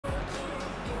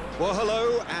Well,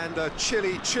 hello, and a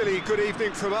chilly good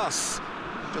evening from us.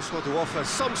 Just want to offer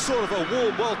some sort of a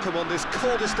warm welcome on this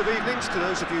coldest of evenings to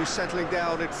those of you settling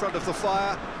down in front of the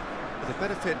fire. For the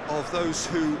benefit of those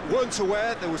who weren't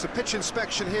aware, there was a pitch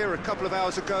inspection here a couple of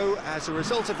hours ago, as a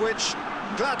result of which,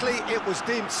 gladly, it was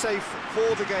deemed safe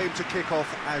for the game to kick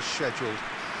off as scheduled.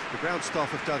 The ground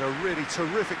staff have done a really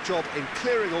terrific job in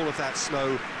clearing all of that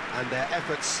snow, and their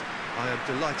efforts, I am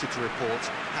delighted to report,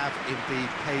 have indeed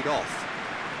paid off.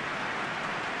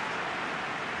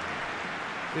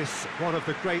 This one of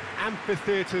the great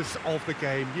amphitheatres of the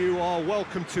game. You are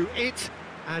welcome to it,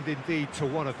 and indeed to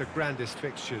one of the grandest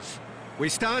fixtures. We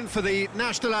stand for the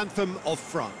national anthem of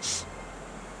France.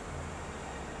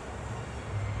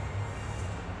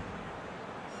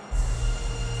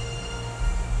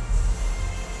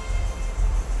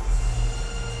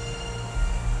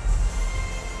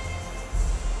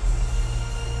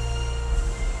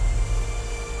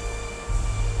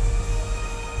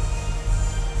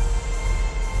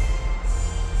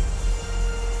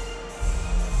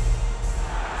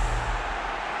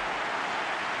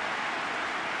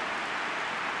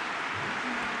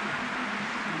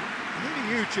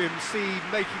 Jim, see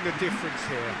making a difference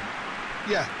here.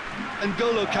 Yeah, and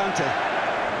N'Golo Kante.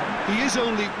 He is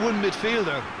only one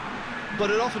midfielder, but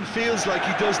it often feels like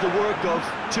he does the work of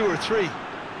two or three.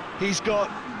 He's got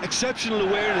exceptional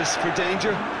awareness for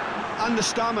danger and the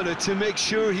stamina to make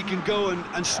sure he can go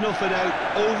and snuff it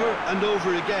out over and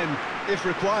over again if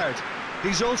required.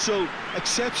 He's also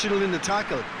exceptional in the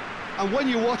tackle, and when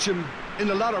you watch him in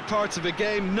the latter parts of a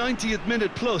game, 90th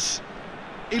minute plus,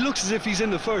 he looks as if he's in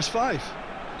the first five.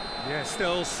 Yes,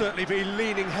 they'll certainly be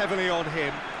leaning heavily on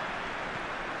him.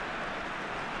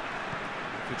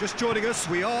 If you're just joining us,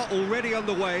 we are already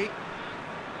underway.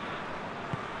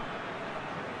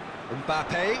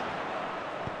 Mbappe.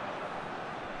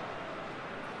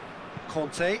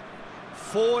 Conte.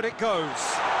 Forward it goes.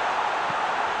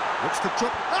 Looks to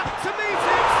drop up to meet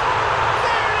it!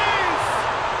 There it is!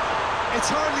 It's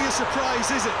hardly a surprise,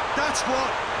 is it? That's what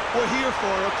we're here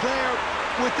for, a player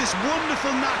with this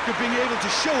wonderful knack of being able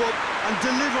to show up and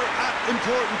deliver at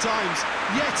important times.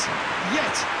 Yet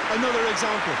another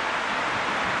example.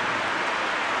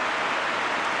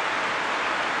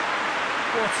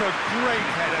 What a great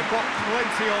header, got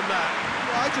plenty on that.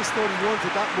 Well, I just thought he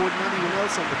wanted that more than anyone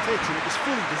else on the pitch, and it was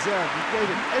fully deserved. He gave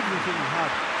it everything he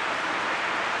had.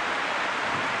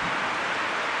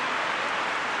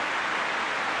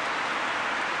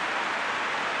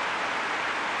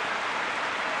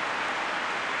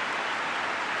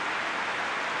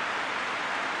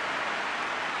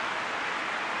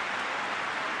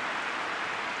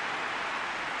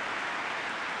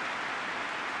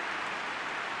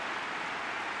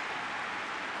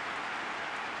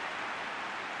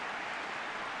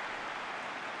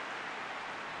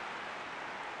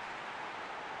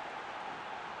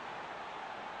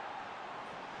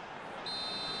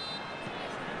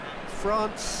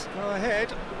 France go ahead,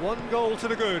 1 goal to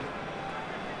the good.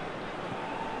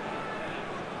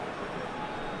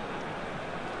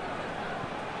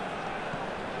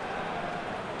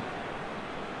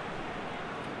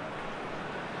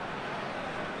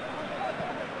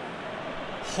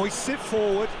 Hoists it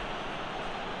forward.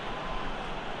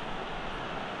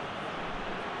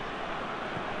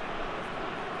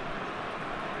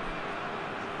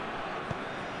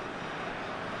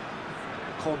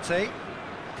 Conte.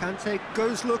 Kante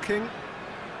goes looking.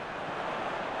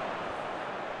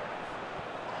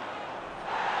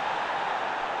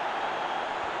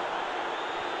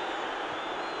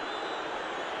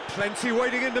 Plenty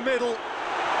waiting in the middle.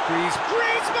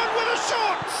 Griezmann with a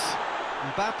shot!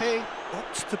 Mbappe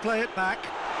opts to play it back.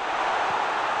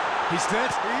 He's dead.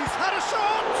 He's had a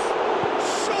shot!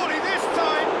 Surely this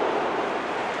time!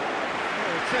 No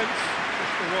attempt,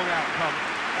 just the wrong outcome.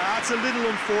 That's a little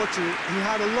unfortunate. He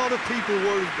had a lot of people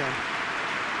worried then.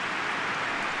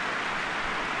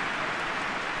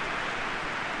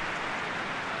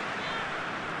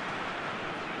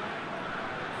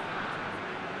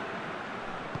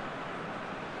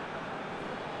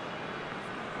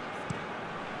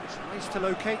 Tries to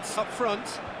locate up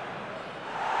front.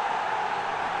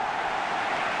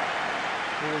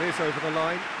 Ball is over the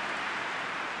line.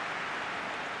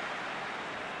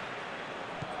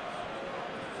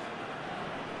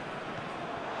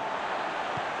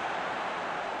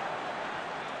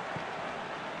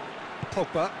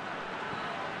 Pogba.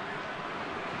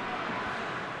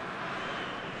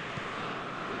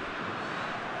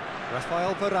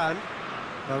 Rafael Varane.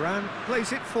 Varane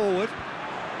plays it forward.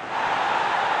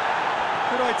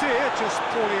 Good idea, just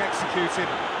poorly executed.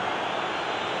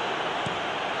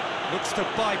 Looks to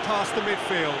bypass the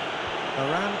midfield.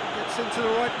 Moran gets into the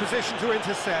right position to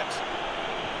intercept.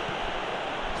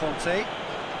 Conte.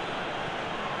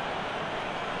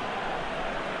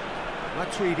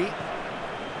 Matuidi.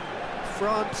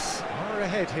 France are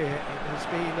ahead here. It has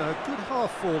been a good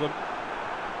half for them.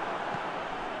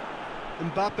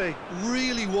 Mbappe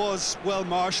really was well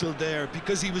marshalled there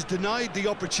because he was denied the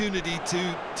opportunity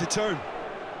to turn.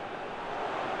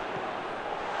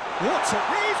 What a...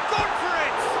 He's gone for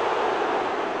it!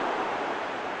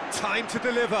 Time to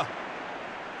deliver.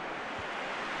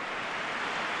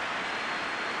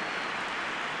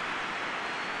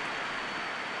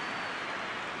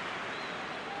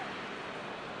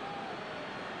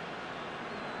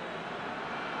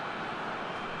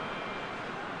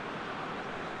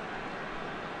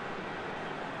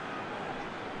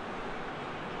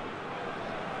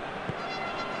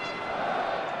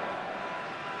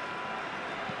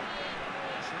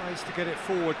 Tries to get it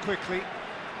forward quickly.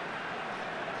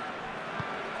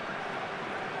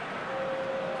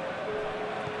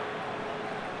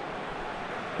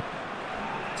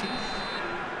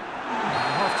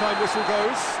 Half-time whistle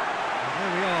goes. And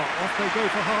there we are, off they go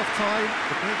for half-time.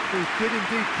 The breakthrough did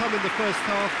indeed come in the first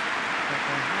half, but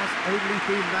there has only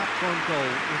been that one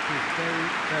goal, which is very,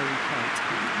 very tight.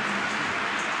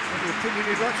 Any opinion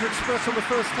you'd like to express on the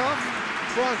first half?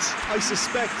 France, I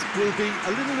suspect, will be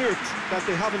a little irked that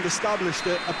they haven't established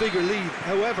a bigger lead.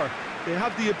 However, they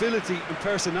have the ability and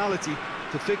personality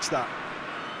to fix that.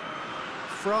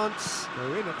 France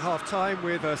go in at half-time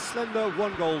with a slender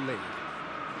one-goal lead.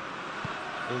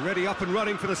 Already up and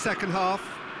running for the second half.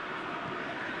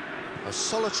 A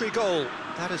solitary goal,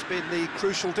 that has been the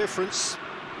crucial difference.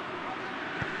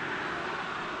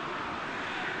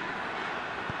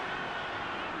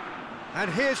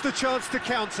 And here's the chance to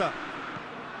counter.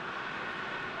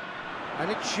 And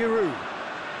it's Giroud.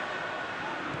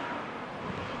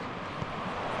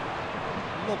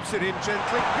 Lobs it in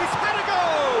gently. He's had a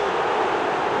goal!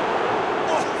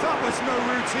 Oh, that was no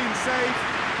routine save.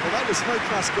 Well, that was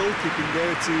high-class goalkeeping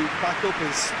there to back up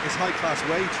his high-class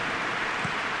wage.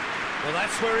 Well,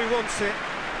 that's where he wants it.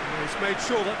 And he's made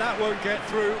sure that that won't get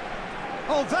through.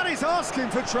 Oh, that is asking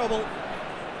for trouble.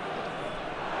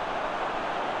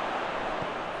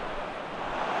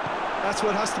 That's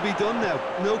what has to be done now,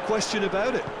 no question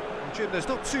about it. Jim, there's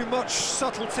not too much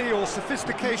subtlety or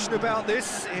sophistication about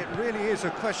this. It really is a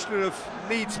question of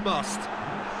needs must.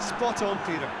 Spot on,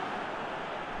 Peter.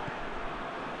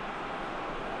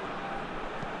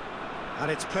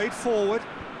 And it's played forward.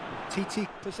 Titi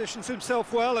positions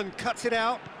himself well and cuts it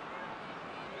out.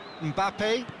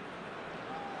 Mbappe.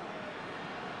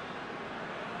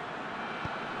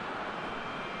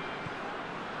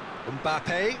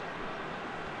 Mbappe.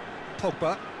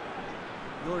 Pogba.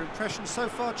 Your impression so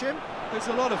far, Jim? There's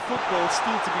a lot of football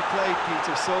still to be played,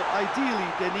 Peter, so ideally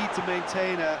they need to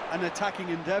maintain an attacking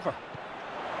endeavour.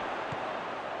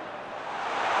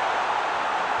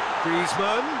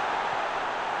 Griezmann.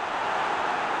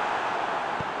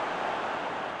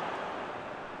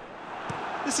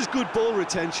 This is good ball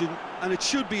retention, and it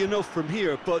should be enough from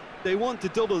here, but they want to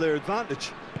double their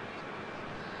advantage.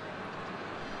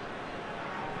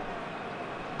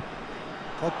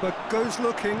 Pogba goes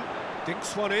looking,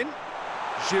 dinks one in.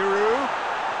 Giroud.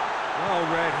 Well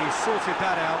read, he sorted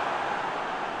that out.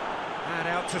 And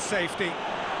out to safety.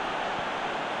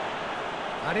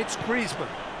 And it's Griezmann.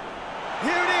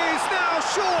 Here it is now,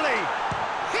 surely!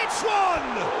 Hits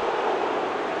one!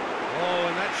 Oh,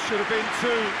 and that should have been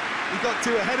two. He got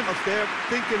too ahead of him there,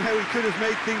 thinking how he could have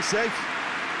made things safe.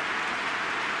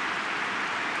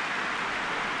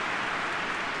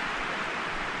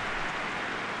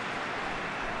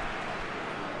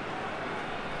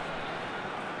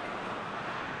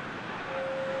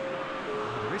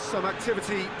 There is some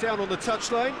activity down on the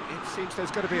touchline. It seems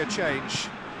there's going to be a change.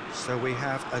 So we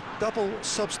have a double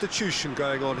substitution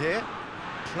going on here.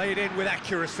 Played in with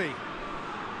accuracy.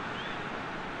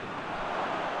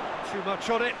 Too much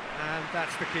on it, and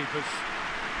that's the keeper's.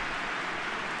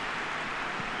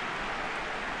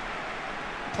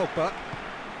 Pogba.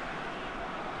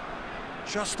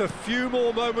 Just a few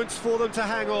more moments for them to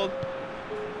hang on.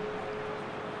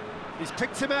 He's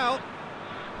picked him out.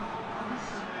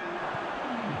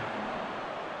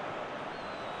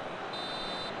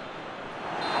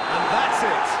 And that's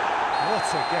it. What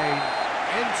a game.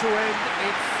 End to end,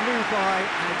 it flew by,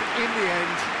 and in the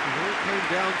end, it all came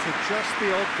down to just the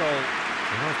odd goal.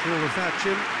 And after all of that,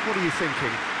 Jim, what are you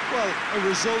thinking? Well, a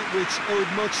result which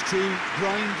owed much to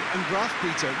grind and graft,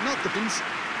 Peter. Not the beans,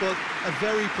 but a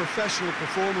very professional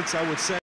performance, I would say.